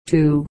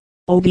2.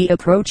 OB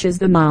approaches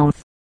the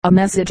mouth. A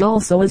message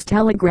also is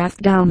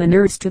telegraphed down the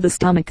nerves to the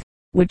stomach,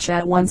 which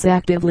at once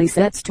actively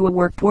sets to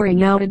work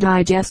pouring out a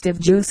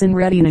digestive juice in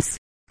readiness,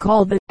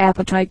 called the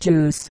appetite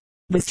juice.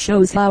 This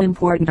shows how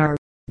important are,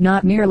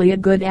 not merely a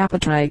good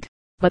appetite,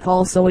 but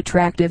also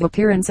attractive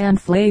appearance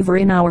and flavor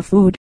in our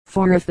food,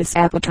 for if this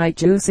appetite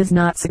juice is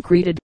not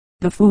secreted,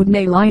 the food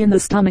may lie in the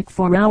stomach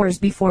for hours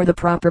before the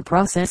proper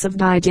process of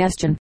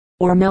digestion,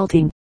 or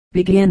melting,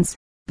 begins.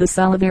 The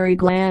salivary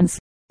glands.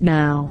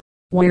 Now,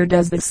 where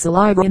does this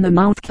saliva in the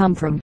mouth come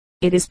from?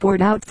 It is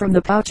poured out from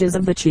the pouches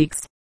of the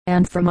cheeks,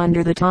 and from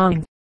under the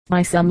tongue,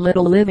 by some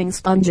little living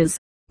sponges,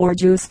 or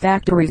juice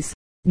factories,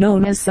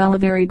 known as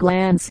salivary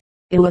glands.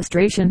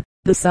 Illustration: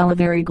 the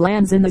salivary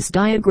glands in this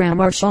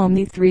diagram are shown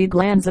the 3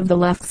 glands of the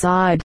left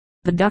side.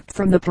 The duct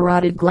from the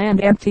parotid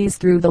gland empties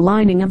through the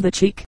lining of the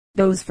cheek.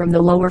 Those from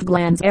the lower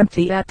glands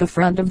empty at the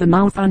front of the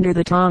mouth under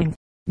the tongue.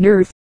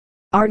 Nerve,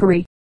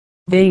 artery,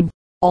 vein.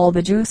 All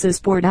the juice is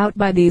poured out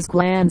by these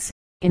glands.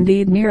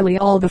 Indeed, nearly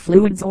all the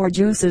fluids or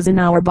juices in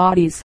our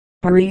bodies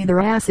are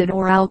either acid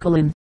or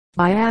alkaline.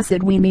 By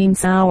acid we mean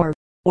sour,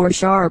 or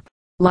sharp,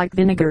 like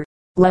vinegar,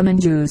 lemon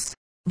juice,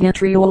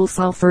 vitriol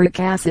sulfuric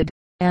acid,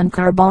 and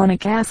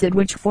carbonic acid,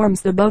 which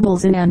forms the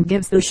bubbles in and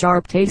gives the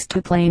sharp taste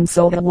to plain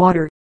soda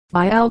water.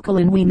 By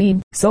alkaline we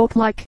mean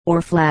soap-like, or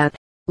flat,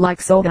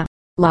 like soda,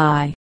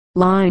 lye,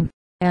 lime,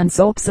 and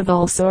soaps of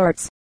all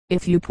sorts.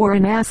 If you pour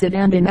an acid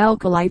and an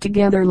alkali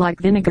together like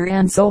vinegar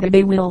and soda,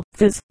 they will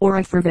fizz or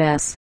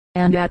effervesce,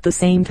 and at the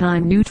same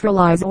time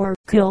neutralize or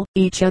kill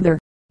each other.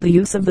 The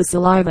use of the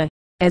saliva,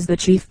 as the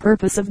chief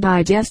purpose of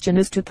digestion,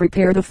 is to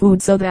prepare the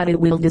food so that it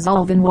will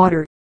dissolve in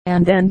water,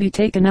 and then be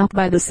taken up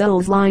by the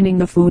cells lining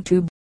the food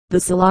tube. The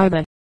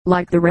saliva,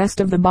 like the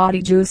rest of the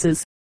body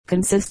juices,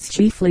 consists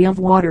chiefly of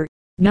water.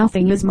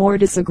 Nothing is more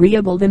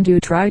disagreeable than to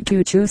try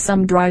to chew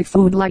some dry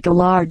food like a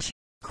large,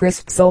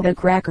 crisp soda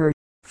cracker,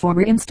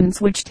 for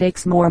instance, which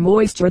takes more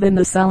moisture than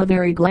the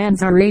salivary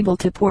glands are able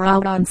to pour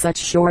out on such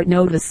short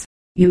notice.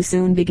 You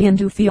soon begin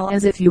to feel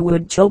as if you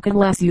would choke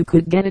unless you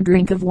could get a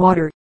drink of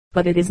water.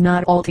 But it is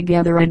not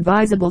altogether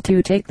advisable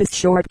to take this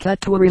shortcut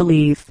to a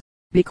relief,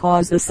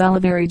 because the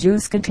salivary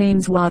juice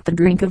contains what the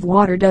drink of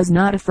water does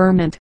not, a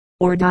ferment,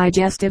 or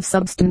digestive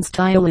substance,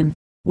 ptyalin,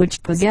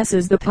 which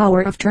possesses the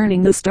power of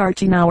turning the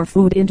starch in our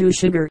food into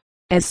sugar,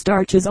 as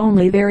starch is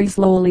only very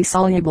slowly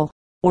soluble,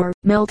 or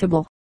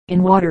meltable,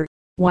 in water,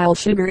 while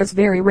sugar is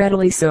very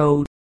readily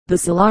so. The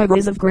saliva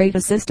is of great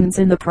assistance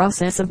in the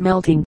process of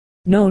melting,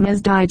 known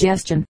as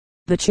digestion.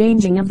 The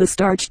changing of the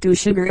starch to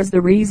sugar is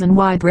the reason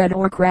why bread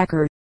or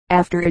cracker,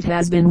 after it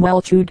has been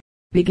well chewed,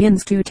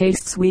 begins to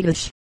taste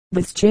sweetish.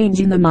 This change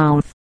in the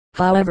mouth,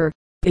 however,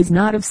 is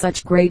not of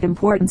such great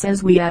importance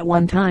as we at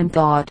one time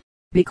thought,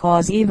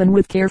 because even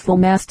with careful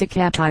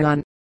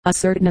mastication, a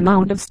certain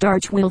amount of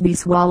starch will be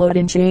swallowed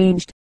and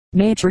changed.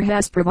 Nature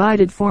has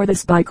provided for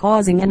this by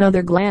causing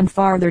another gland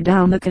farther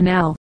down the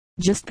canal,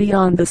 just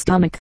beyond the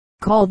stomach,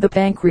 called the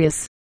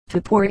pancreas, to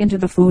pour into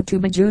the food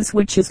tube a juice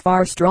which is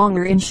far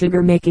stronger in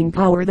sugar-making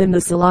power than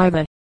the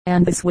saliva,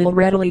 and this will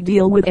readily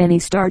deal with any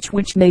starch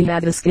which may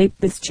have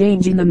escaped this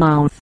change in the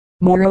mouth.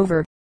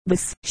 Moreover,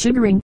 this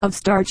sugaring of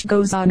starch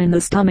goes on in the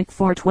stomach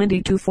for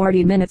 20 to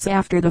 40 minutes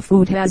after the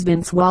food has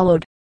been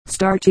swallowed.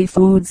 Starchy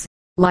foods,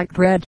 like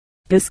bread,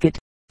 biscuit,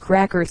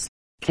 crackers,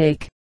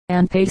 cake,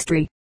 and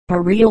pastry,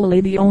 are really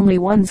the only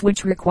ones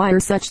which require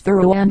such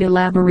thorough and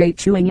elaborate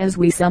chewing as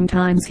we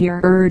sometimes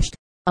hear urged.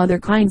 Other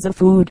kinds of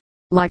food,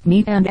 like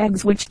meat and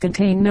eggs, which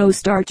contain no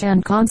starch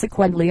and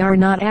consequently are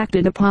not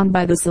acted upon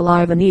by the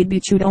saliva, need be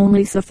chewed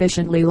only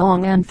sufficiently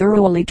long and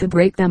thoroughly to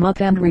break them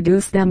up and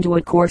reduce them to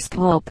a coarse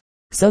pulp,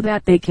 so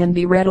that they can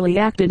be readily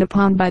acted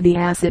upon by the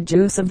acid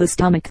juice of the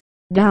stomach.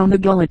 Down the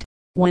gullet,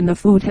 when the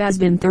food has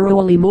been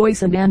thoroughly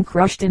moistened and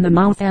crushed in the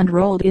mouth and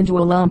rolled into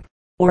a lump,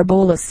 or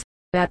bolus,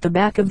 at the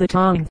back of the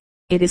tongue,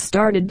 it is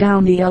started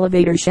down the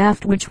elevator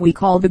shaft which we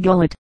call the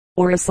gullet,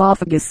 or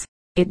esophagus.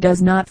 It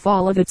does not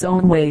fall of its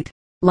own weight,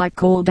 like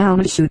coal down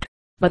a chute,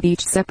 but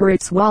each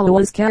separate swallow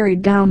is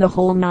carried down the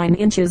whole 9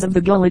 inches of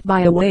the gullet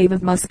by a wave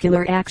of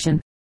muscular action.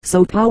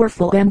 So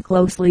powerful and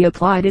closely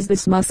applied is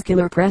this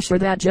muscular pressure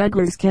that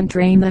jugglers can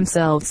train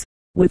themselves,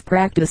 with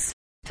practice,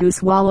 to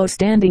swallow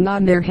standing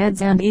on their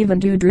heads and even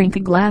to drink a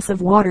glass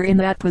of water in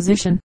that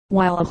position,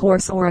 while a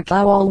horse or a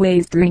cow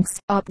always drinks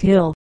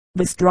uphill.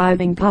 This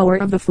driving power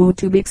of the food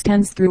tube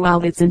extends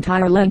throughout its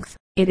entire length.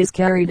 It is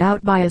carried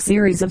out by a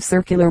series of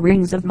circular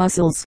rings of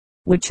muscles,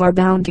 which are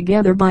bound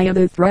together by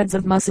other threads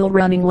of muscle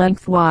running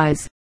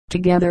lengthwise,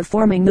 together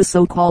forming the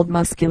so-called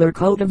muscular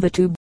coat of the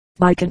tube.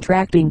 By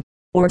contracting,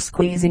 or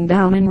squeezing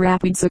down in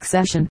rapid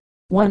succession,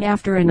 one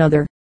after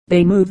another,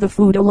 they move the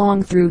food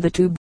along through the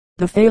tube.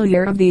 The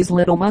failure of these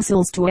little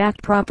muscles to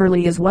act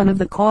properly is one of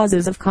the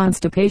causes of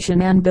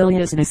constipation and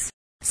biliousness.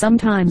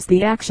 Sometimes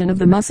the action of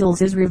the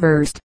muscles is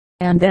reversed,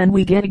 and then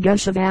we get a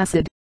gush of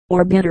acid,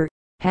 or bitter,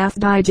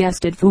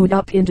 half-digested food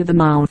up into the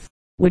mouth,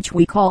 which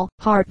we call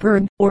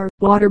heartburn, or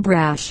water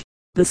brash.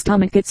 The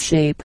stomach, its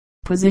shape,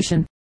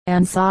 position,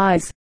 and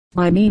size,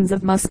 by means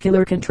of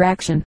muscular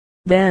contraction,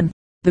 then,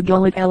 The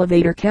gullet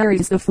elevator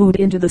carries the food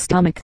into the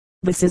stomach.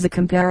 This is a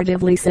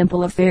comparatively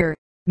simple affair,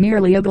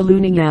 merely a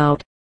ballooning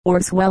out, or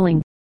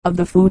swelling, of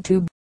the food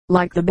tube,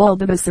 like the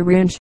bulb of a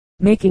syringe,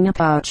 making a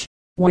pouch,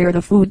 where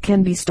the food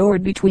can be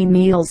stored between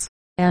meals,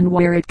 and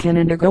where it can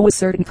undergo a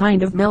certain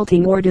kind of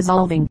melting or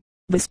dissolving.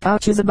 This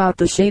pouch is about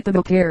the shape of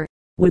a pear,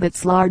 with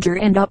its larger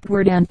end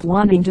upward and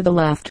pointing to the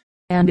left,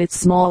 and its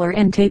smaller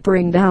end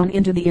tapering down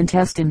into the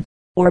intestine,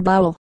 or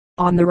bowel,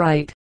 on the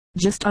right,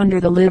 just under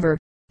the liver.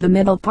 The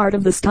middle part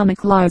of the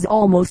stomach lies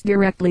almost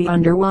directly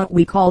under what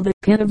we call the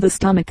pit of the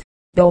stomach,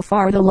 though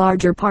far the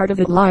larger part of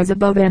it lies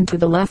above and to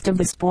the left of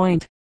this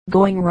point,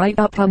 going right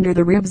up under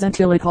the ribs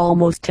until it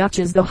almost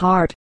touches the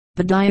heart,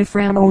 the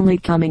diaphragm only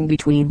coming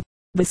between.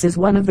 This is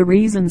one of the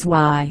reasons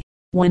why,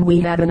 when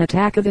we have an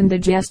attack of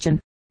indigestion,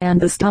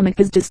 and the stomach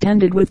is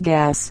distended with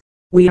gas,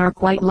 we are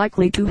quite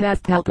likely to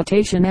have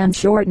palpitation and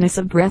shortness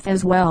of breath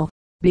as well,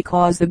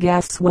 because the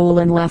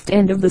gas-swollen left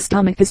end of the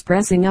stomach is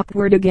pressing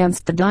upward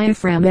against the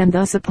diaphragm and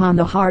thus upon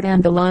the heart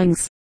and the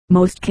lungs.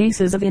 Most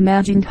cases of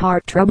imagined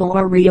heart trouble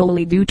are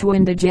really due to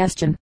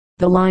indigestion.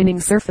 The lining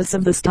surface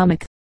of the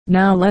stomach.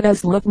 Now let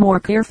us look more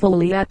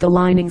carefully at the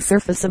lining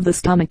surface of the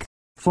stomach,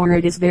 for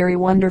it is very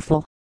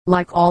wonderful.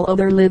 Like all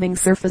other living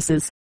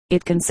surfaces,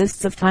 it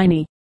consists of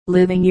tiny,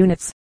 living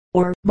units,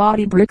 or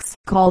body bricks,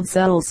 called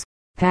cells,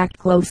 packed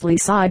closely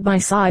side by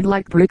side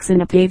like bricks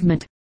in a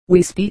pavement.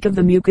 We speak of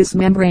the mucous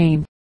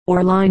membrane,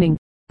 or lining,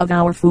 of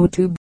our food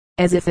tube,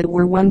 as if it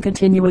were one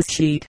continuous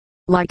sheet,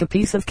 like a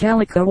piece of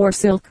calico or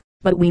silk,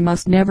 but we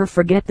must never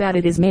forget that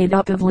it is made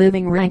up of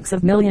living ranks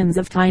of millions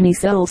of tiny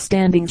cells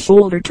standing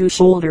shoulder to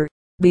shoulder.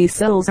 These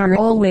cells are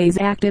always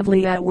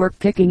actively at work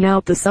picking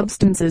out the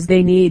substances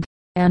they need,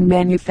 and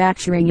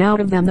manufacturing out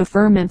of them the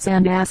ferments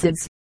and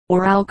acids,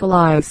 or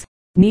alkalis,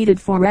 needed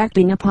for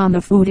acting upon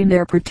the food in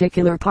their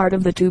particular part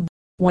of the tube,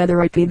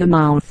 whether it be the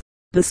mouth,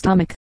 the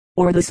stomach,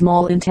 or the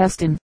small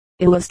intestine.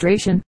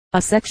 Illustration: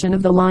 a section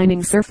of the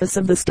lining surface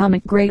of the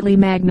stomach greatly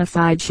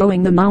magnified,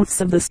 showing the mouths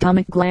of the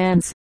stomach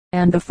glands,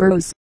 and the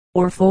furrows,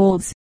 or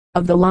folds,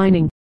 of the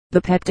lining.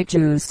 The peptic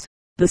juice.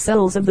 The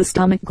cells of the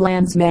stomach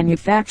glands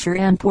manufacture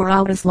and pour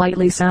out a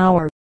slightly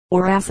sour,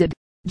 or acid,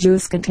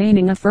 juice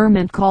containing a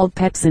ferment called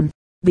pepsin.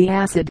 The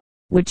acid,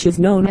 which is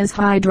known as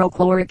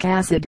hydrochloric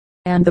acid,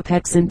 and the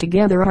pepsin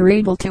together are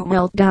able to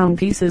melt down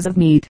pieces of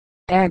meat,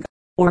 egg,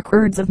 or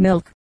curds of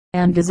milk,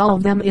 and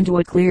dissolve them into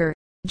a clear,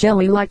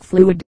 jelly-like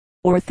fluid,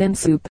 or thin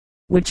soup,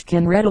 which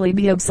can readily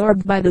be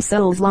absorbed by the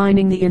cells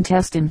lining the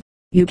intestine.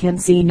 You can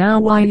see now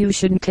why you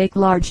shouldn't take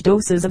large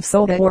doses of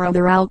soda or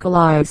other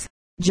alkalis,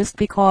 just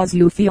because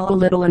you feel a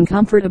little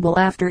uncomfortable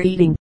after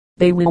eating.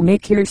 They will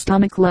make your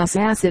stomach less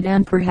acid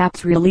and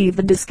perhaps relieve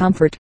the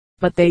discomfort,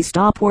 but they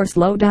stop or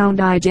slow down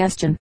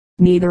digestion.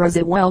 Neither is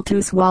it well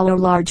to swallow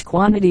large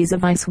quantities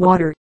of ice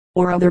water,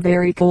 or other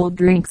very cold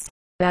drinks,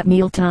 at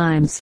meal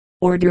times,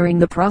 or during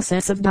the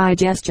process of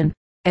digestion,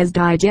 as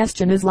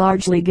digestion is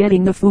largely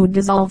getting the food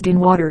dissolved in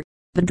water.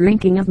 The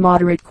drinking of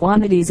moderate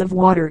quantities of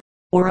water,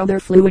 or other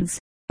fluids,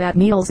 at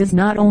meals is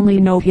not only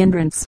no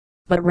hindrance,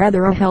 but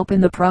rather a help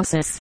in the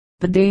process.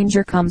 The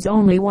danger comes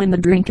only when the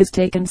drink is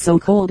taken so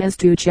cold as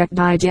to check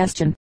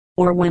digestion,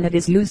 or when it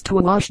is used to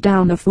wash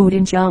down the food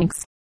in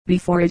chunks,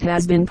 before it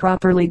has been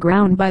properly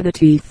ground by the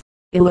teeth.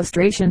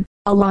 Illustration: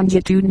 a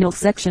longitudinal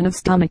section of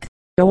stomach,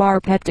 or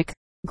peptic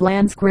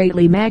glands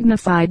greatly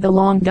magnified. The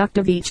long duct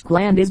of each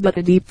gland is but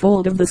a deep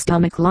fold of the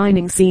stomach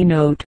lining. See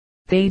note,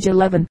 page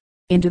 11.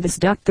 Into this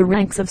duct the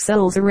ranks of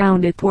cells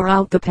around it pour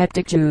out the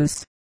peptic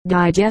juice.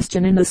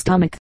 Digestion in the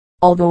stomach,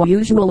 although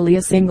usually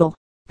a single,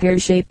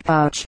 pear-shaped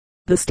pouch.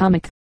 The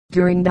stomach,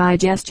 during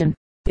digestion,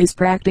 is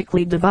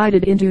practically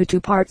divided into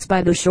two parts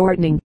by the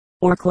shortening,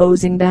 or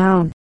closing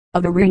down,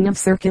 of a ring of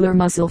circular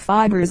muscle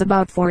fibers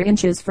about 4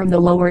 inches from the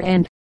lower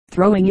end,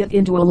 throwing it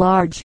into a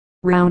large,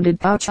 rounded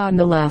pouch on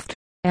the left,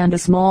 and a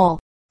small,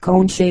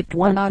 cone-shaped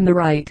one on the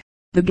right.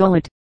 The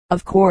gullet,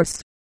 of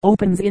course,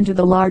 opens into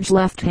the large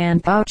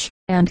left-hand pouch,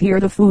 and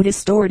here the food is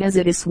stored as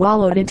it is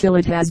swallowed until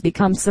it has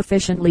become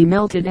sufficiently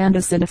melted and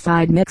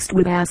acidified, mixed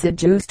with acid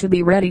juice to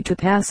be ready to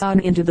pass on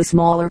into the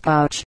smaller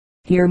pouch.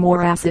 Here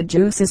more acid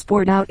juice is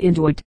poured out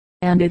into it,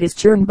 and it is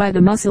churned by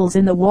the muscles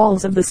in the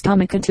walls of the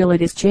stomach until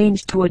it is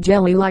changed to a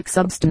jelly-like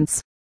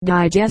substance.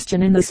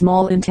 Digestion in the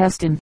small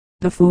intestine.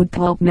 The food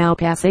pulp now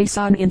passes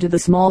on into the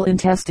small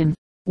intestine,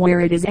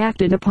 where it is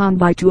acted upon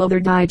by 2 other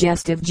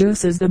digestive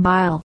juices: the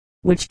bile,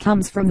 which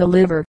comes from the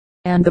liver,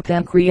 and the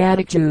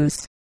pancreatic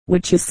juice,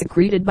 which is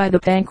secreted by the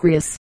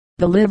pancreas.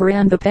 The liver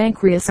and the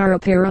pancreas are a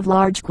pair of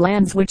large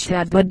glands which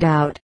have budded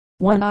out,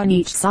 one on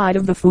each side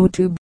of the food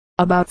tube,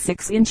 about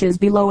 6 inches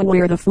below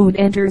where the food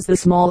enters the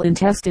small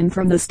intestine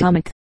from the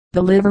stomach.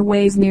 The liver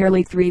weighs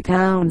nearly 3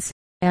 pounds,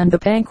 and the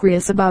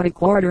pancreas about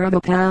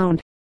 1/4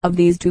 pound. Of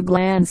these 2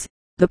 glands,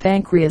 the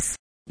pancreas,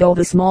 though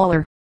the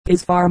smaller,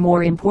 is far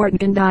more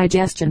important in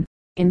digestion.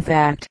 In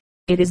fact,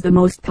 it is the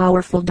most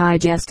powerful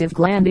digestive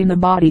gland in the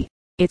body.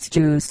 Its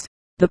juice,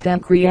 the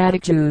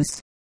pancreatic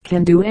juice,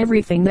 can do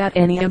everything that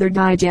any other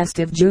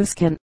digestive juice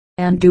can,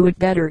 and do it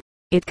better.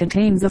 It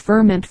contains a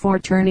ferment for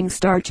turning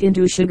starch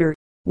into sugar,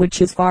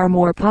 which is far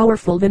more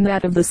powerful than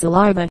that of the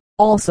saliva,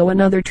 also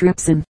another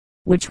trypsin,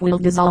 which will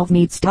dissolve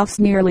meatstuffs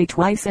nearly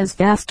twice as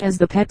fast as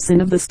the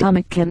pepsin of the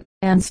stomach can,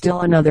 and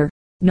still another,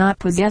 not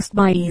possessed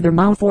by either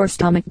mouth or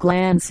stomach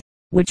glands,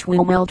 which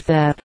will melt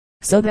fat,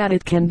 so that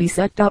it can be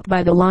sucked up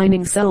by the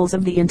lining cells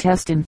of the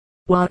intestine.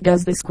 What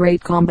does this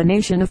great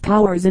combination of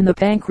powers in the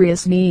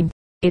pancreas mean?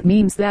 It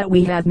means that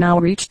we have now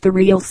reached the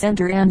real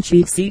center and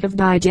chief seat of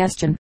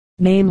digestion,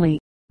 namely,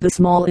 the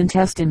small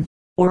intestine,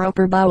 or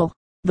upper bowel.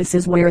 This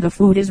is where the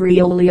food is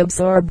really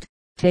absorbed,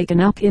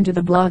 taken up into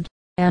the blood,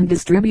 and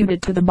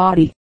distributed to the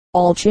body.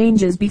 All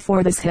changes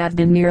before this had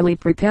been merely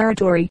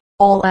preparatory,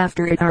 all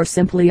after it are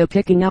simply a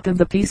picking up of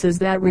the pieces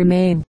that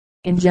remain.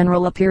 In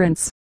general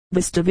appearance,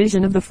 this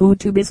division of the food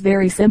tube is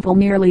very simple,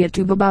 merely a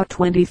tube about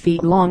 20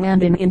 feet long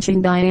and an inch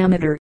in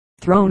diameter,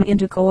 thrown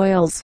into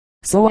coils,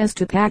 so as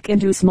to pack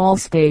into small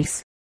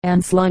space,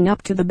 and slung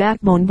up to the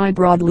backbone by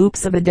broad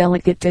loops of a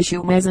delicate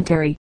tissue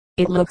mesentery.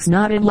 It looks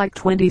not unlike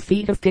 20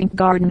 feet of pink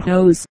garden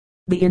hose.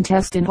 The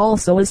intestine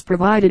also is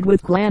provided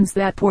with glands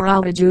that pour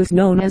out a juice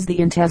known as the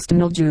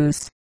intestinal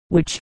juice,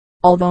 which,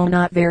 although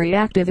not very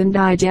active in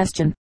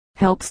digestion,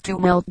 helps to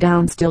melt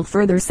down still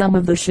further some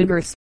of the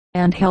sugars,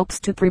 and helps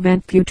to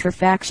prevent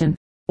putrefaction,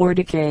 or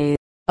decay,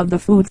 of the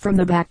food from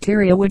the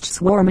bacteria which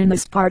swarm in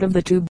this part of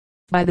the tube.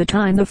 By the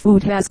time the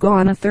food has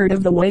gone a third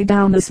of the way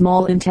down the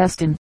small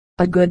intestine,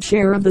 a good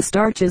share of the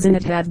starches in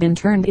it had been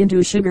turned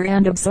into sugar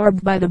and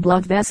absorbed by the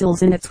blood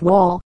vessels in its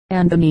wall,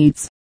 and the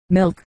meats,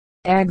 milk,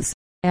 eggs,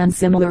 and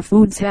similar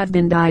foods had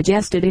been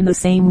digested in the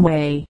same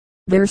way.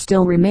 There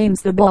still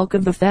remains the bulk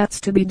of the fats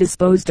to be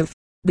disposed of.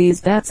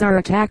 These fats are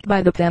attacked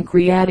by the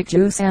pancreatic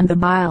juice and the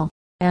bile,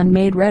 and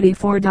made ready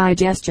for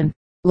digestion.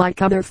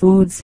 Like other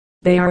foods,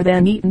 they are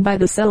then eaten by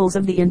the cells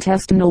of the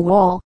intestinal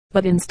wall,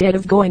 but instead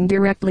of going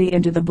directly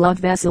into the blood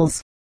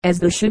vessels, as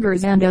the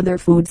sugars and other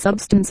food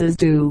substances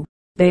do,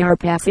 they are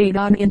passed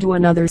on into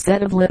another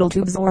set of little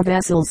tubes or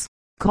vessels,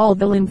 called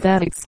the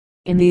lymphatics.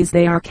 In these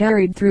they are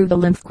carried through the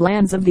lymph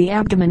glands of the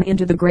abdomen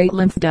into the great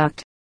lymph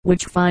duct,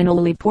 which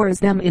finally pours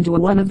them into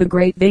one of the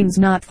great veins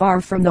not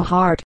far from the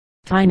heart.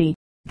 Tiny,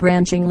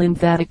 branching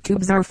lymphatic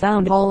tubes are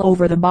found all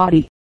over the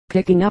body,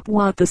 picking up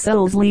what the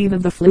cells leave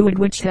of the fluid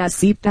which has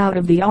seeped out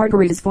of the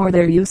arteries for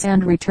their use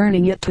and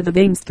returning it to the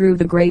veins through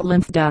the great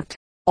lymph duct.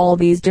 All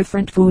these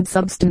different food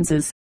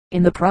substances,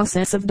 in the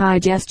process of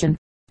digestion,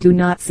 do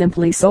not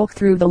simply soak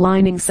through the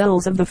lining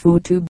cells of the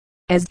food tube,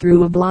 as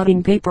through a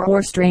blotting paper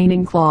or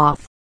straining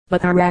cloth,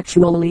 but are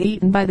actually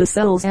eaten by the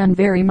cells and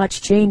very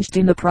much changed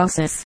in the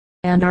process,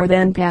 and are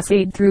then passed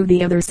through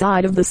the other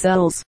side of the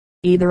cells,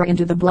 either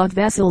into the blood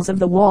vessels of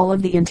the wall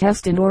of the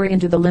intestine or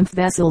into the lymph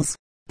vessels,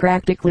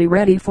 practically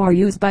ready for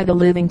use by the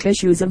living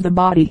tissues of the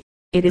body.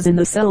 It is in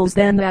the cells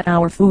then that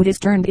our food is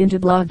turned into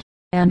blood,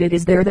 and it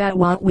is there that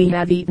what we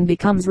have eaten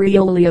becomes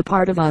really a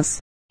part of us.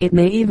 It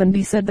may even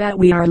be said that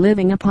we are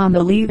living upon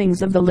the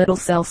leavings of the little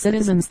cell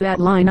citizens that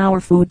line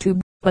our food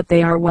tube, but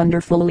they are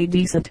wonderfully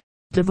decent,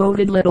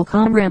 devoted little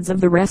comrades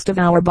of the rest of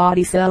our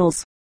body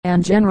cells,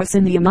 and generous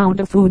in the amount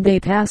of food they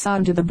pass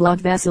on to the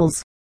blood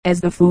vessels. As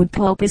the food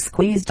pulp is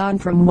squeezed on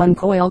from one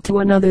coil to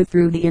another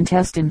through the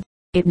intestine,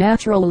 it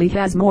naturally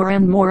has more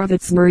and more of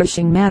its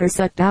nourishing matter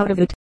sucked out of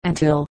it,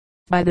 until,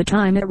 by the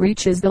time it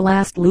reaches the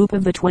last loop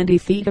of the 20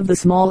 feet of the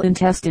small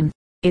intestine,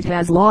 it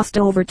has lost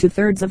over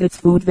 2/3 of its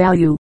food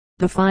value.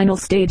 The final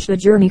stage, the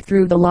journey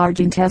through the large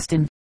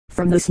intestine.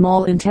 From the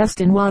small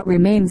intestine what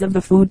remains of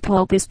the food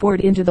pulp is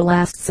poured into the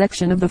last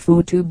section of the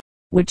food tube,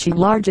 which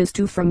enlarges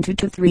to from 2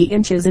 to 3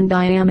 inches in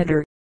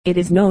diameter. It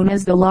is known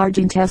as the large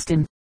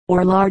intestine,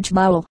 or large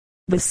bowel.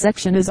 This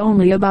section is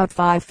only about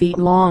 5 feet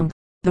long.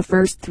 The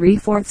first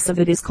 3/4 of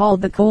it is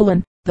called the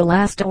colon, the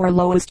last or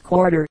lowest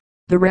quarter,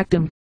 the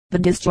rectum, the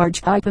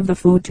discharge pipe of the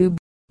food tube.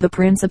 The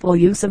principal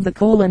use of the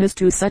colon is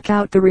to suck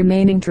out the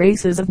remaining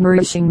traces of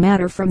nourishing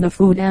matter from the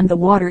food and the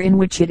water in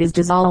which it is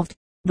dissolved,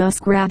 thus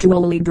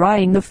gradually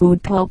drying the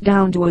food pulp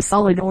down to a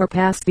solid or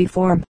pasty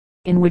form,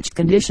 in which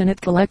condition it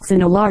collects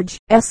in a large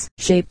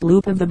S-shaped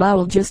loop of the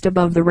bowel just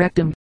above the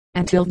rectum,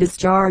 until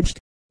discharged.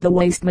 The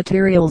waste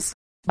materials,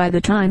 by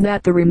the time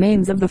that the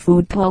remains of the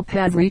food pulp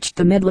have reached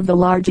the middle of the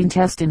large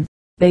intestine,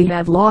 they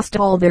have lost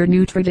all their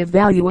nutritive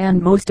value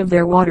and most of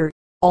their water.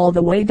 All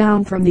the way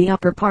down from the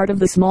upper part of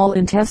the small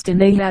intestine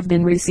they have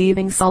been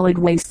receiving solid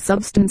waste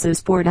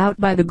substances poured out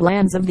by the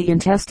glands of the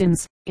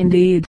intestines.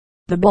 Indeed,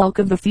 the bulk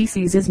of the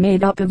feces is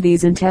made up of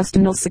these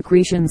intestinal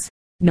secretions,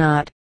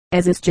 not,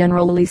 as is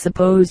generally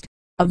supposed,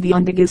 of the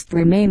undigested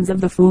remains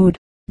of the food.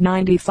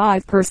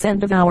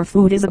 95% of our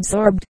food is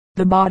absorbed.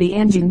 The body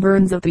engine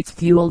burns up its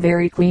fuel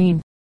very clean.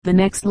 The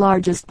next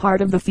largest part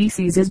of the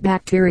feces is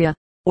bacteria,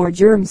 or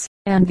germs,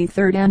 and the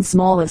third and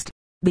smallest,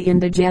 the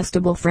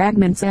indigestible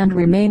fragments and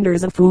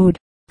remainders of food,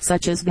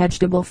 such as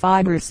vegetable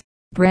fibers,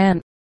 bran,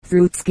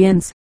 fruit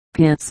skins,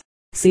 pits,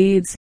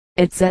 seeds,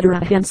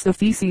 etc. Hence the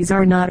feces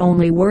are not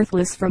only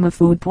worthless from a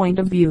food point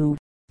of view,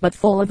 but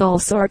full of all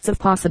sorts of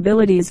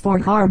possibilities for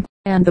harm,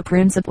 and the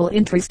principal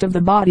interest of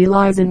the body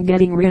lies in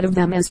getting rid of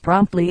them as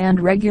promptly and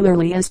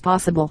regularly as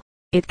possible.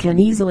 it can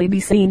easily be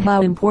seen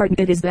how important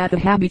it is that a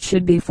habit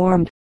should be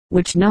formed,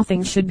 which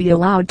nothing should be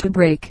allowed to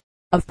break,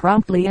 of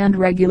promptly and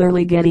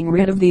regularly getting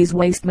rid of these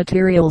waste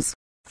materials.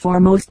 For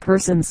most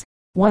persons,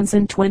 once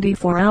in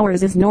 24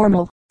 hours is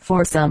normal.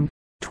 For some,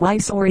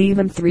 twice or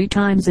even 3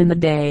 times in the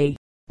day.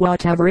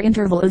 Whatever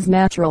interval is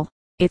natural,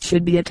 it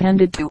should be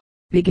attended to,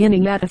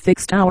 beginning at a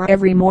fixed hour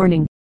every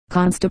morning.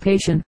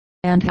 Constipation,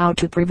 and how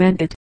to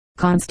prevent it.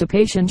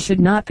 Constipation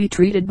should not be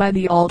treated by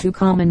the all too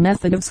common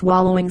method of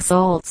swallowing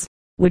salts,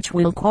 which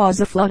will cause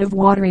a flood of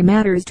watery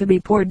matters to be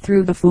poured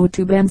through the food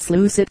tube and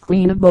sluice it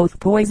clean of both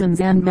poisons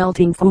and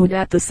melting food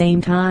at the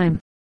same time,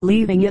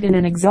 leaving it in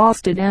an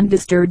exhausted and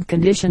disturbed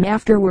condition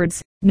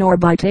afterwards, nor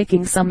by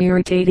taking some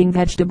irritating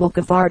vegetable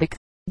cathartic,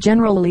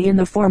 generally in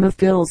the form of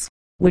pills,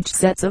 which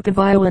sets up a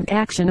violent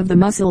action of the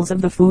muscles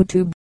of the food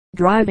tube,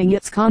 driving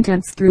its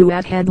contents through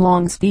at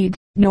headlong speed,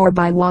 nor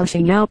by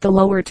washing out the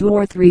lower 2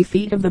 or 3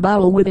 feet of the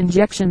bowel with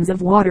injections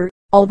of water,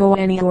 although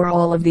any or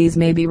all of these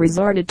may be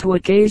resorted to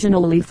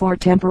occasionally for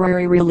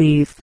temporary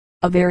relief.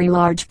 A very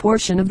large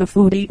portion of the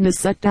food eaten is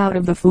sucked out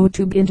of the food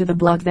tube into the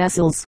blood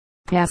vessels,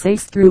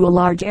 passes through a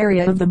large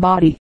area of the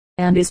body,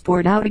 and is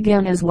poured out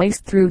again as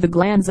waste through the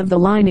glands of the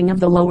lining of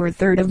the lower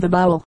third of the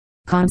bowel.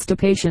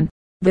 Constipation,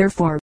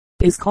 therefore,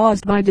 is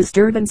caused by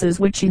disturbances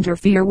which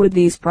interfere with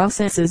these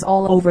processes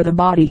all over the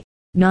body,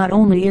 not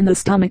only in the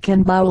stomach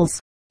and bowels.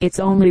 Its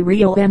only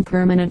real and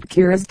permanent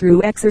cure is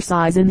through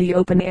exercise in the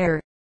open air,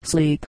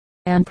 sleep,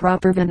 and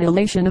proper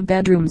ventilation of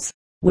bedrooms,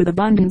 with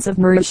abundance of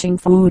nourishing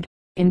food,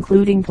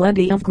 including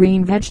plenty of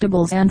green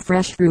vegetables and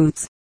fresh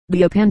fruits.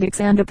 The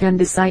appendix and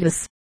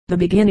appendicitis, the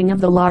beginning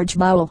of the large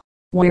bowel,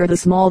 where the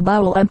small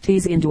bowel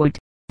empties into it,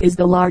 is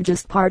the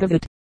largest part of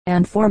it,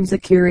 and forms a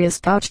curious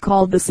pouch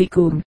called the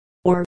cecum,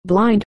 or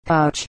blind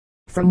pouch.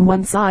 From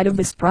one side of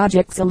this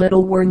projects a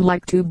little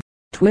worm-like tube,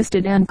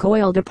 twisted and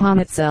coiled upon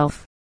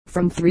itself,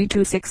 from 3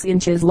 to 6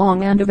 inches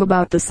long and of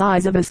about the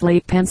size of a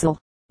slate pencil.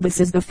 This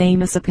is the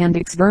famous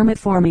appendix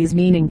vermiformes,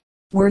 meaning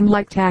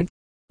worm-like tag,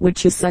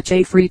 which is such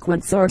a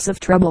frequent source of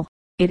trouble.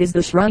 It is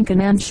the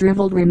shrunken and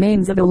shriveled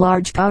remains of a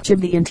large pouch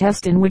of the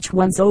intestine which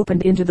once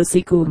opened into the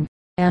cecum,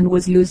 and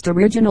was used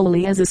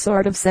originally as a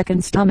sort of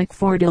second stomach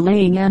for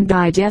delaying and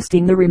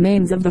digesting the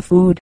remains of the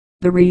food.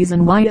 The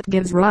reason why it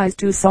gives rise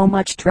to so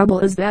much trouble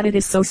is that it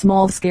is so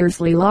small,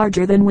 scarcely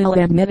larger than will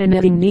admit a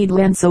knitting needle,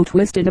 and so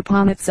twisted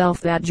upon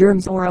itself that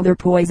germs or other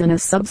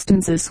poisonous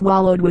substances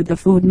swallowed with the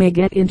food may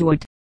get into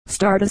it,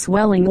 start a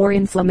swelling or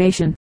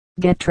inflammation,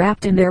 get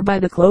trapped in there by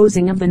the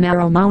closing of the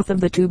narrow mouth of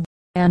the tube,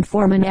 and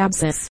form an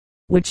abscess,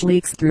 which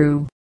leaks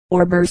through,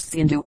 or bursts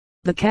into,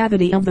 the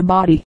cavity of the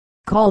body,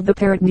 called the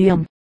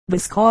peritoneum.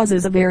 This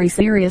causes a very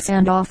serious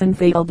and often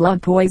fatal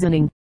blood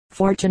poisoning.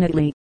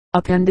 Fortunately,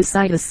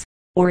 appendicitis,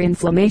 or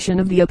inflammation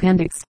of the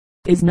appendix,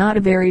 is not a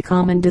very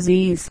common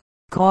disease,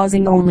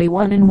 causing only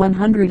 1 in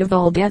 100 of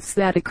all deaths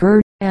that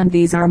occurred, and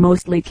these are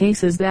mostly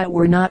cases that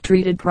were not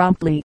treated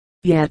promptly.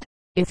 Yet,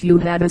 if you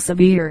had a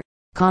severe,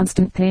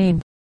 constant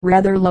pain,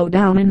 rather low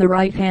down in the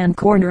right-hand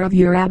corner of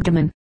your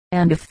abdomen,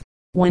 and if,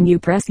 when you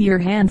press your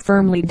hand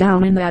firmly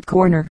down in that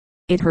corner,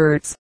 it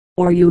hurts,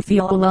 or you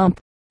feel a lump,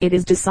 it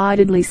is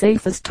decidedly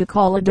safest to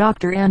call a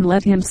doctor and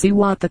let him see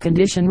what the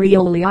condition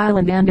really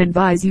is and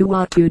advise you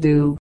what to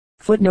do.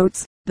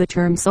 Footnotes: the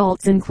term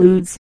salts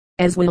includes,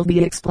 as will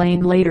be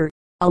explained later,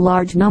 a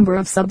large number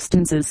of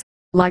substances,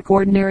 like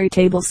ordinary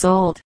table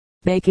salt,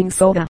 baking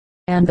soda,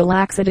 and the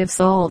laxative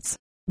salts.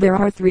 There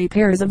are 3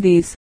 pairs of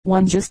these,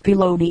 one just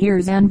below the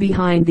ears and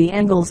behind the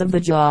angles of the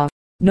jaw,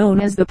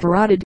 known as the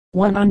parotid,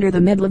 one under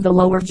the middle of the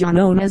lower jaw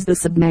known as the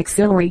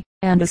submaxillary,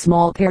 and a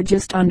small pair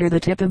just under the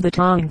tip of the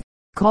tongue,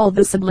 called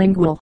the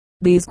sublingual.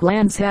 These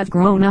glands have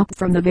grown up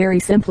from the very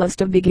simplest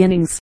of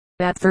beginnings.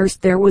 At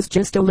first there was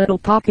just a little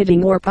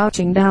pocketing or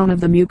pouching down of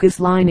the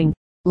mucous lining,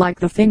 like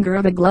the finger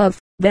of a glove.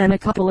 Then a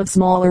couple of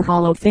smaller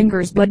hollow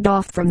fingers budded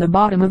off from the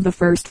bottom of the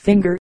first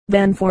finger,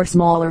 then 4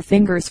 smaller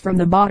fingers from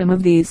the bottom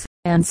of these,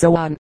 and so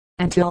on,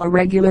 until a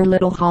regular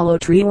little hollow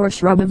tree or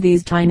shrub of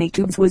these tiny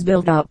tubes was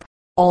built up,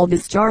 all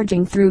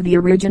discharging through the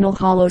original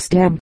hollow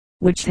stem,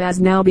 which has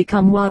now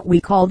become what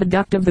we call the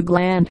duct of the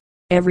gland.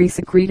 Every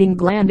secreting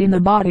gland in the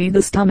body,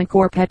 the stomach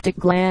or peptic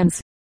glands,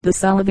 the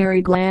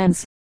salivary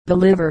glands, the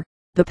liver,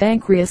 the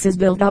pancreas, is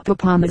built up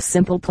upon this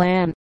simple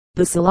plan.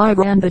 The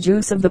saliva and the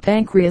juice of the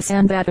pancreas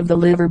and that of the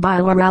liver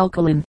bile are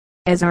alkaline,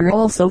 as are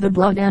also the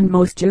blood and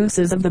most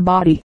juices of the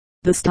body.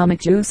 The stomach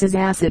juice is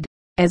acid,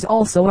 as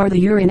also are the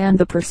urine and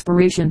the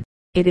perspiration.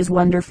 It is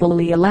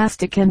wonderfully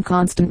elastic and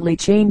constantly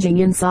changing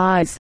in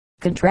size,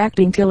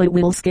 contracting till it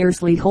will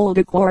scarcely hold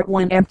a quart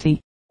when empty,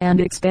 and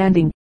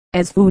expanding,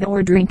 as food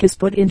or drink is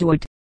put into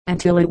it,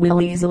 until it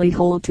will easily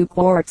hold 2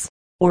 quarts,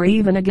 or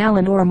even a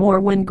gallon or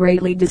more when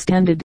greatly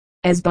distended,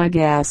 as by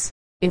gas.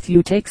 If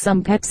you take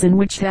some pepsin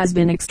which has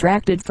been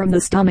extracted from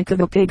the stomach of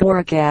a pig or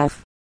a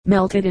calf,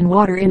 melt it in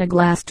water in a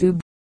glass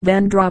tube,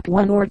 then drop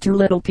 1 or 2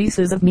 little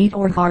pieces of meat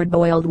or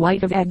hard-boiled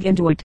white of egg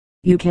into it,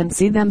 you can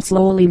see them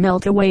slowly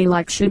melt away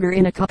like sugar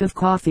in a cup of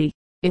coffee.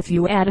 If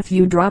you add a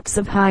few drops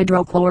of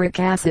hydrochloric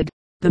acid,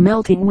 the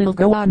melting will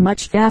go on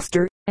much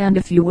faster, and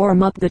if you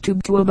warm up the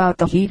tube to about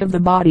the heat of the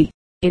body,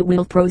 it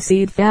will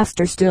proceed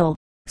faster still.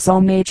 So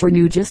nature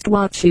knew just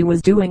what she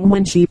was doing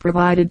when she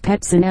provided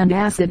pepsin and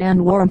acid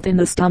and warmth in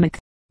the stomach.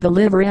 The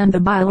liver and the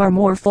bile are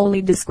more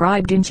fully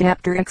described in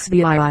chapter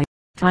XVI.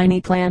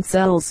 Tiny plant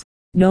cells,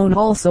 known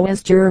also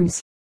as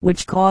germs,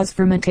 which cause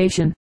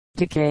fermentation,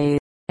 decay,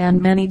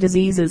 and many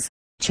diseases.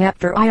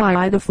 Chapter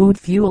III. The food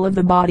fuel of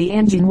the body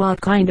engine.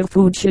 What kind of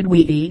food should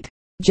we eat?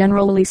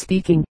 Generally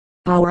speaking,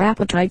 our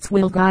appetites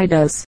will guide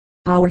us.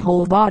 Our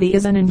whole body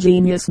is an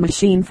ingenious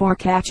machine for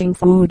catching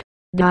food,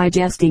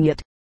 digesting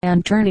it,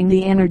 and turning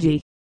the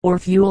energy, or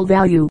fuel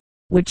value,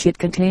 which it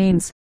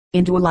contains,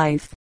 into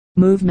life,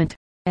 movement,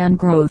 and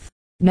growth.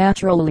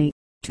 Naturally,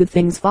 two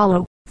things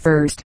follow.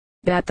 First,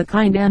 that the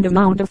kind and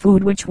amount of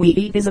food which we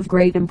eat is of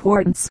great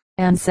importance,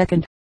 and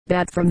second,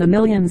 that from the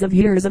millions of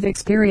years of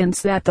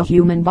experience that the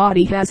human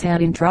body has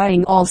had in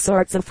trying all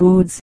sorts of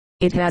foods,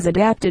 it has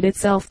adapted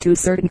itself to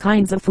certain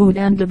kinds of food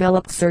and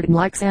developed certain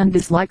likes and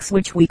dislikes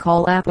which we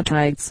call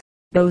appetites.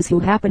 Those who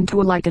happened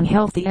to like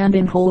unhealthy and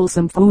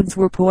unwholesome foods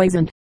were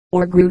poisoned,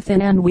 or grew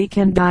thin and weak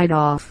and died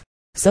off,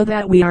 so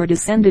that we are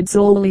descended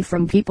solely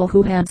from people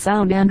who had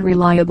sound and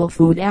reliable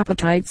food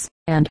appetites,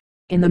 and,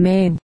 in the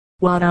main,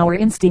 what our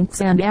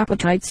instincts and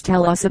appetites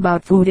tell us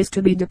about food is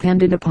to be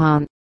depended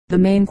upon. The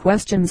main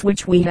questions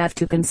which we have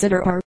to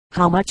consider are,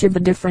 how much of the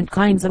different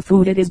kinds of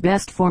food it is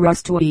best for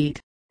us to eat,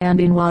 and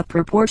in what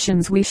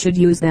proportions we should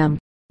use them.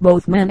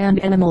 Both men and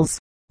animals,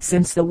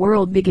 since the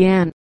world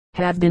began,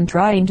 have been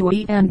trying to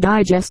eat and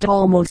digest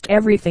almost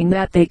everything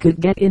that they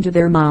could get into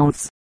their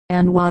mouths.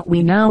 And what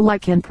we now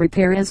like and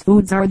prepare as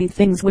foods are the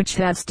things which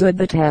have stood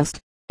the test,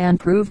 and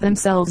prove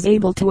themselves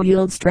able to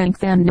yield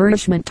strength and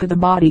nourishment to the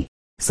body.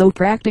 So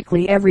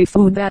practically every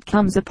food that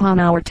comes upon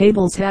our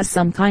tables has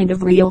some kind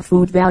of real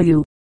food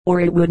value, or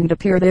it wouldn't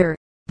appear there.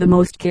 The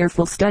most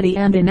careful study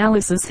and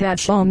analysis had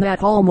shown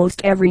that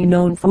almost every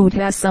known food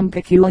has some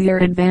peculiar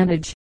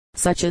advantage,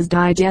 such as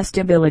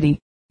digestibility,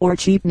 or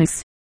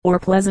cheapness, or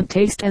pleasant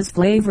taste as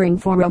flavoring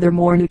for other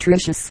more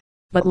nutritious,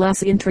 but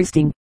less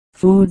interesting,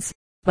 foods.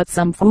 But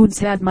some foods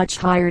had much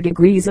higher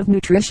degrees of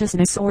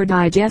nutritiousness or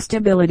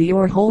digestibility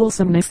or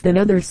wholesomeness than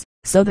others,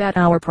 so that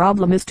our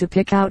problem is to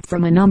pick out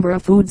from a number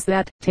of foods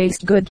that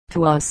taste good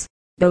to us,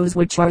 those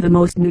which are the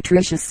most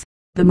nutritious,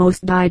 the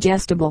most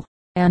digestible,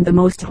 and the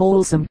most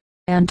wholesome,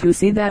 and to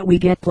see that we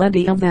get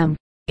plenty of them.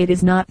 It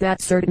is not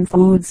that certain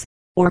foods,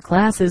 or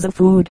classes of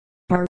food,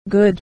 are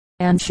good,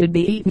 and should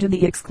be eaten to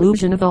the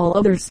exclusion of all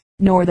others,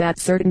 nor that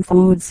certain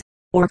foods,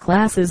 or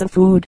classes of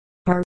food,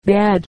 are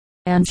bad,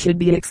 and should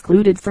be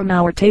excluded from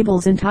our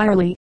tables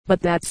entirely,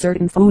 but that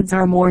certain foods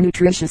are more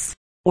nutritious,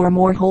 or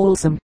more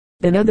wholesome,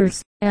 than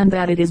others, and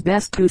that it is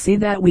best to see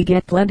that we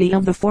get plenty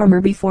of the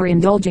former before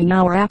indulging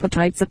our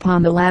appetites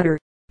upon the latter.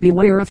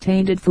 Beware of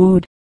tainted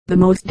food. The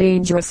most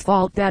dangerous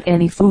fault that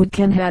any food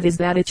can have is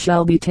that it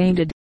shall be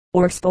tainted,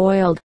 or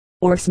spoiled,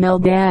 or smell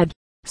bad.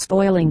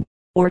 Spoiling,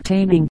 or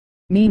tainting,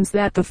 means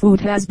that the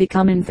food has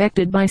become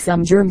infected by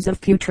some germs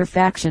of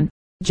putrefaction,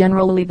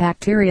 generally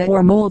bacteria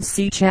or molds.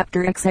 See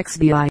chapter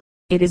XXVI.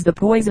 It is the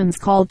poisons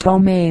called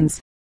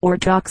ptomaines, or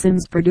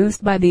toxins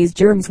produced by these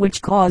germs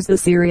which cause the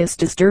serious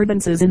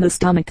disturbances in the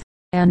stomach,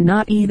 and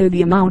not either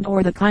the amount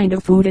or the kind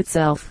of food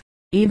itself.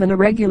 Even a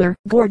regular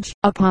gorge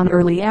upon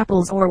early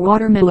apples or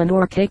watermelon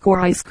or cake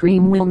or ice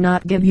cream will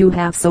not give you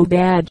half so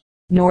bad,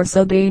 nor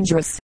so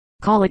dangerous,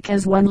 colic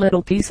as one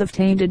little piece of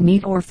tainted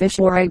meat or fish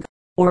or egg,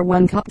 or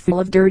one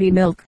cupful of dirty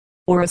milk,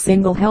 or a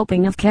single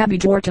helping of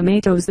cabbage or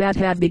tomatoes that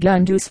have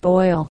begun to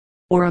spoil,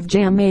 or of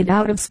jam made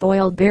out of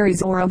spoiled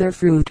berries or other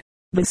fruit.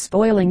 The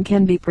spoiling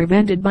can be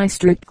prevented by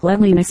strict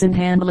cleanliness in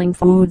handling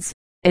foods,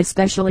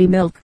 especially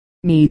milk,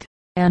 meat,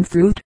 and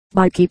fruit,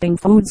 by keeping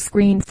foods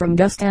screened from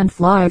dust and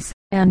flies,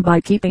 and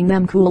by keeping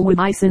them cool with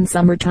ice in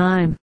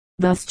summertime,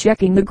 thus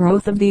checking the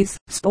growth of these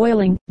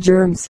spoiling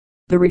germs.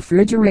 The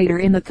refrigerator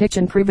in the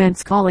kitchen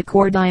prevents colic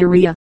or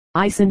diarrhea.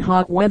 Ice in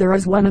hot weather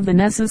is one of the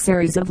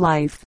necessaries of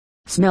life.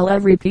 Smell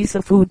every piece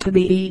of food to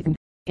be eaten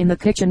in the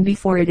kitchen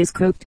before it is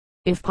cooked,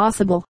 if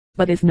possible,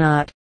 but if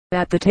not,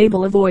 at the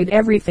table avoid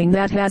everything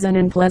that has an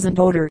unpleasant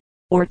odor,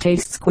 or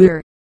tastes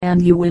queer,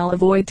 and you will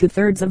avoid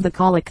 2/3 of the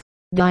colic,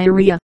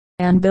 diarrhea,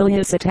 and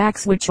bilious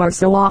attacks which are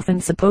so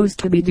often supposed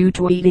to be due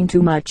to eating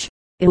too much.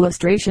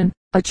 Illustration,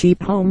 a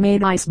cheap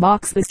homemade ice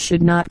box. This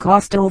should not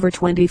cost over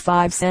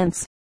 25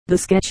 cents. The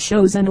sketch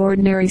shows an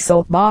ordinary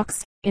soap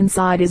box.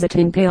 Inside is a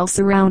tin pail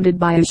surrounded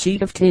by a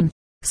sheet of tin,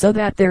 so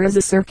that there is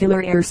a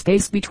circular air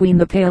space between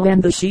the pail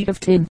and the sheet of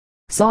tin.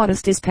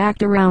 Sawdust is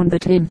packed around the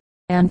tin,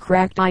 and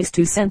cracked ice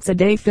 2 cents a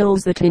day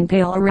fills the tin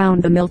pail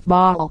around the milk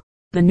bottle.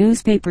 The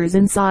newspapers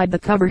inside the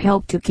cover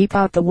help to keep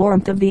out the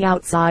warmth of the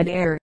outside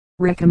air.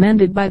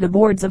 Recommended by the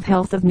boards of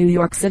health of New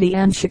York City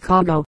and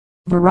Chicago.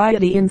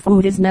 Variety in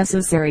food is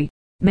necessary.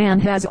 Man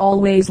has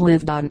always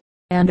lived on,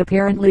 and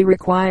apparently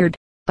required,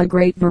 a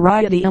great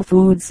variety of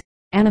foods,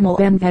 animal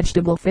and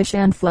vegetable, fish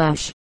and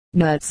flesh,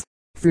 nuts,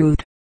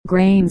 fruit,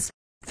 grains,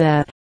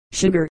 fat,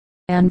 sugar,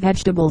 and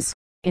vegetables.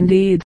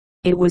 Indeed,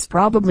 It was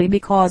probably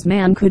because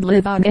man could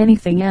live on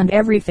anything and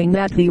everything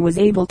that he was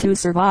able to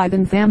survive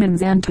in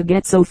famines and to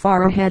get so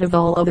far ahead of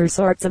all other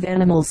sorts of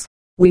animals.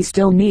 We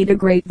still need a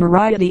great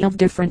variety of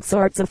different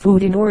sorts of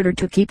food in order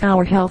to keep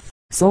our health,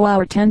 so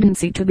our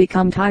tendency to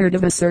become tired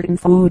of a certain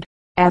food,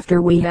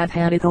 after we have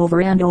had it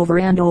over and over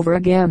and over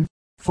again,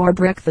 for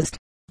breakfast,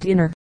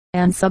 dinner,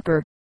 and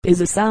supper,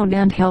 is a sound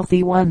and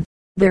healthy one.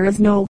 There is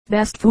no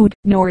best food,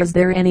 nor is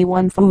there any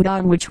one food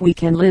on which we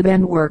can live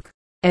and work,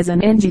 as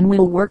an engine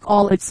will work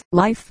all its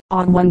life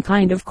on one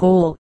kind of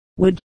coal,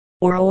 wood,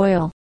 or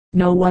oil.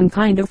 No one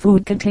kind of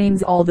food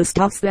contains all the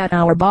stuffs that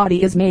our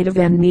body is made of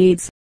and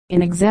needs,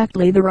 in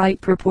exactly the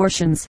right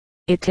proportions.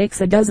 It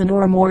takes a dozen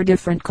or more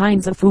different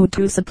kinds of food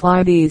to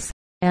supply these,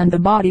 and the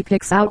body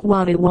picks out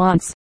what it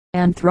wants,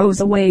 and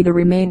throws away the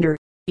remainder.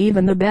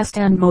 Even the best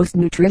and most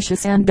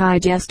nutritious and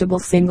digestible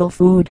single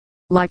food,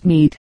 like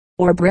meat,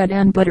 or bread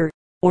and butter,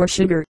 or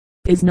sugar,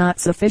 is not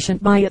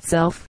sufficient by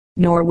itself,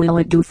 nor will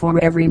it do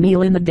for every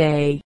meal in the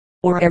day,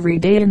 or every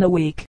day in the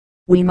week.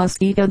 We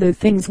must eat other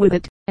things with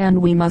it,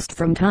 and we must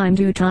from time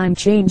to time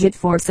change it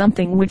for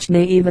something which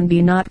may even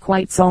be not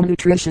quite so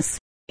nutritious,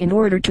 in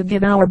order to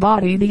give our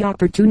body the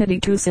opportunity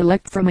to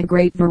select from a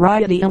great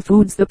variety of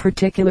foods the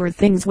particular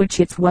things which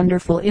its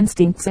wonderful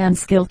instincts and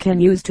skill can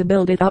use to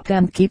build it up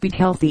and keep it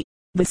healthy.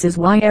 This is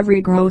why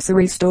every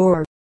grocery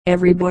store,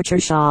 every butcher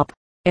shop,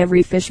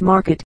 every fish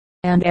market,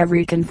 and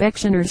every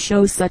confectioner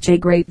shows such a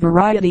great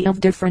variety of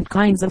different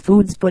kinds of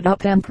foods put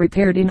up and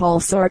prepared in all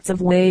sorts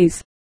of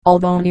ways.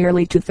 Although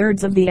nearly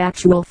 2/3 of the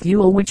actual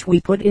fuel which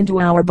we put into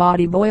our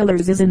body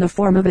boilers is in the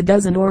form of a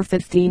dozen or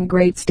 15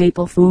 great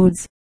staple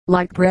foods,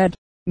 like bread,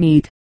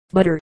 meat,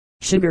 butter,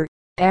 sugar,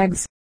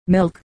 eggs,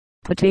 milk,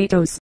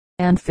 potatoes,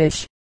 and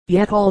fish,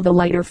 yet all the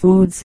lighter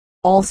foods,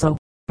 also,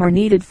 are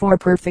needed for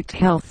perfect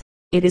health.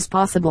 It is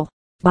possible,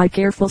 by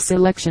careful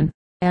selection,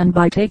 and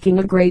by taking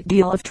a great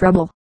deal of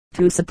trouble,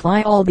 to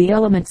supply all the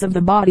elements of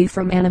the body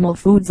from animal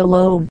foods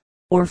alone,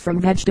 or from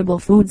vegetable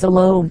foods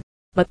alone.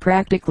 But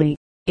practically,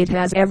 it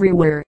has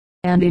everywhere,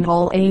 and in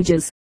all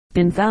ages,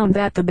 been found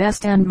that the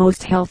best and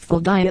most healthful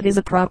diet is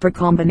a proper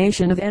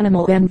combination of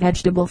animal and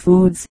vegetable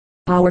foods.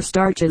 Our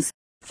starches,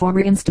 for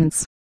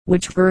instance,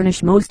 which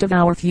furnish most of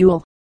our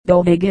fuel,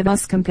 though they give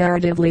us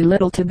comparatively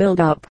little to build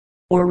up,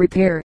 or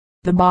repair,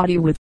 the body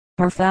with,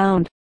 are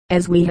found,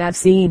 as we have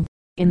seen,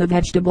 in the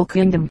vegetable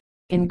kingdom,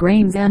 in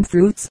grains and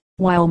fruits,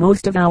 while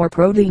most of our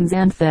proteins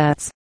and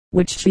fats,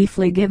 which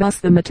chiefly give us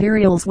the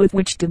materials with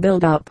which to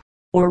build up,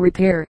 or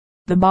repair,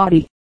 the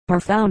body,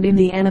 are found in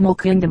the animal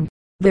kingdom.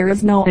 There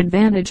is no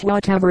advantage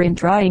whatever in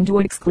trying to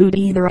exclude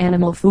either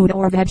animal food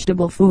or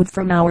vegetable food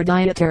from our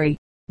dietary.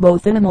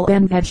 Both animal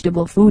and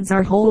vegetable foods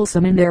are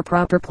wholesome in their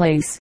proper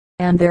place,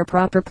 and their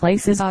proper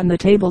place is on the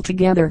table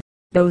together.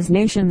 Those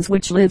nations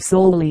which live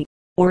solely,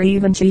 or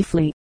even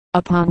chiefly,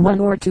 upon one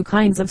or two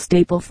kinds of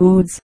staple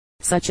foods,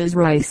 such as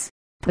rice,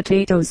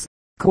 potatoes,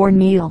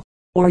 cornmeal,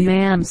 or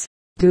yams,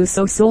 do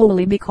so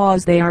solely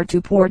because they are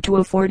too poor to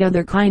afford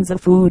other kinds of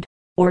food,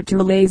 or too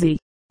lazy,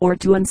 or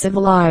too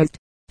uncivilized,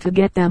 to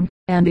get them,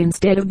 and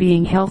instead of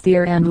being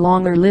healthier and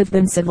longer lived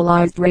than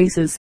civilized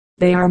races,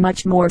 they are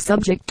much more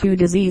subject to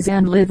disease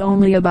and live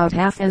only about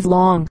half as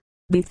long.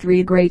 The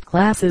three great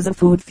classes of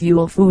food.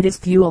 Food is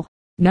fuel.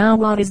 Now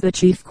what is the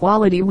chief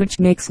quality which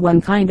makes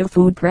one kind of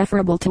food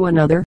preferable to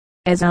another?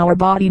 As our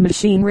body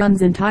machine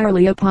runs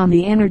entirely upon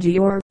the energy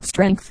or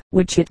strength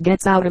which it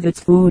gets out of its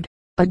food,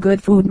 a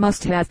good food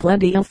must have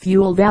plenty of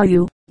fuel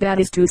value, that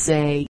is to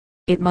say,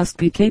 it must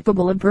be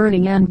capable of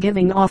burning and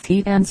giving off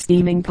heat and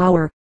steaming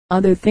power.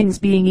 Other things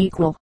being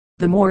equal,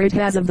 the more it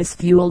has of this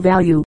fuel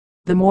value,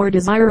 the more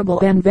desirable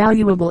and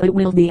valuable it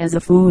will be as a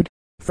food.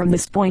 From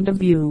this point of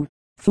view,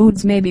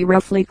 foods may be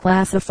roughly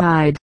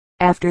classified,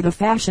 after the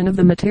fashion of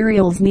the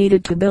materials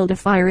needed to build a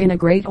fire in a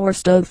grate or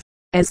stove,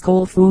 as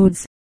coal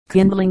foods,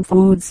 kindling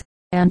foods,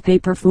 and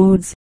paper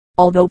foods.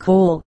 Although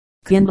coal,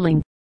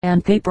 kindling,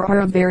 and paper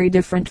are of very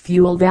different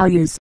fuel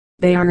values,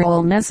 they are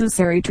all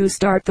necessary to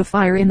start the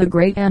fire in the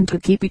grate and to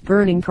keep it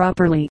burning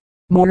properly.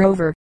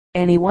 Moreover,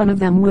 any one of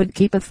them would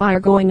keep a fire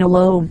going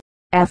alone,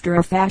 after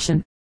a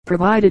fashion,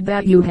 provided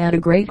that you had a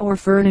grate or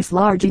furnace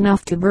large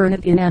enough to burn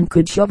it in and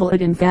could shovel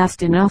it in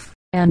fast enough.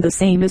 And the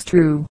same is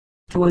true,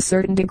 to a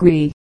certain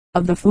degree,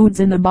 of the foods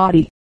in the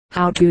body.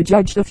 How to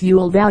judge the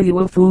fuel value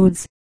of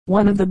foods?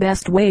 One of the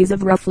best ways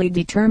of roughly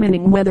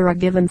determining whether a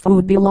given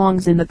food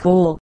belongs in the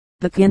coal,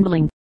 the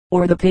kindling,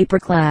 or the paper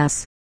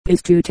class,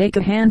 is to take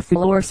a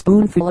handful or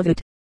spoonful of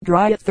it,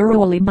 dry it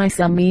thoroughly by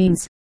some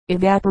means,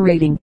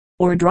 evaporating,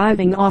 or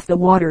driving off the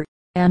water,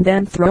 and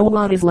then throw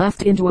what is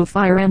left into a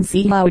fire and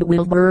see how it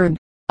will burn.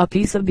 A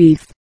piece of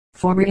beef,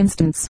 for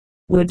instance,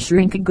 would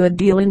shrink a good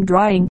deal in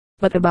drying,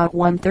 but about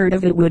 1/3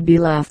 of it would be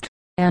left,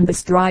 and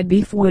this dried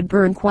beef would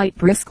burn quite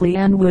briskly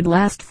and would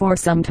last for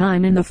some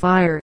time in the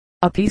fire.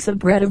 A piece of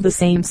bread of the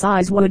same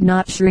size would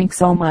not shrink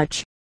so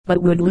much,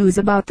 but would lose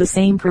about the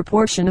same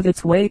proportion of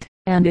its weight,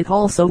 and it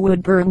also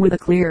would burn with a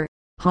clear,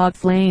 hot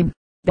flame,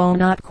 though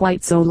not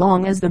quite so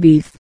long as the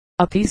beef.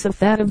 A piece of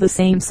fat of the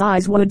same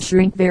size would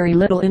shrink very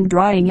little in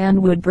drying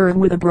and would burn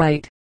with a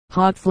bright,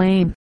 hot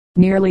flame.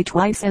 nearly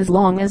twice as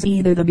long as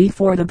either the beef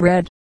or the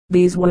bread.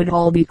 These would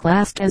all be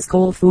classed as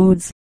cold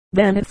foods.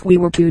 Then if we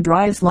were to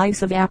dry a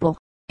slice of apple,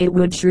 it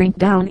would shrink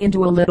down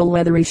into a little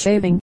leathery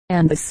shaving,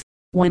 and this,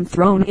 when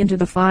thrown into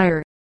the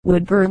fire,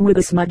 would burn with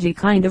a smudgy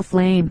kind of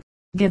flame,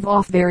 give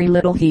off very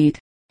little heat,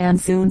 and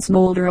soon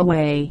smolder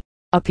away.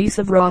 A piece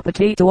of raw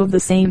potato of the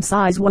same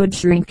size would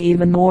shrink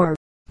even more,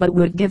 but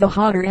would give a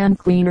hotter and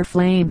cleaner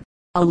flame.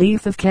 A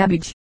leaf of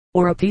cabbage,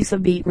 or a piece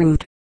of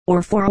beetroot,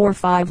 or 4 or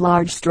 5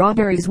 large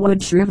strawberries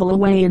would shrivel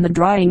away in the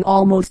drying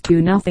almost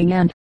to nothing,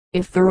 and,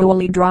 if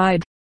thoroughly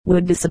dried,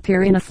 would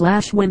disappear in a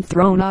flash when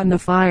thrown on the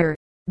fire.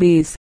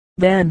 These,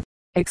 then,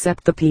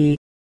 except the pea,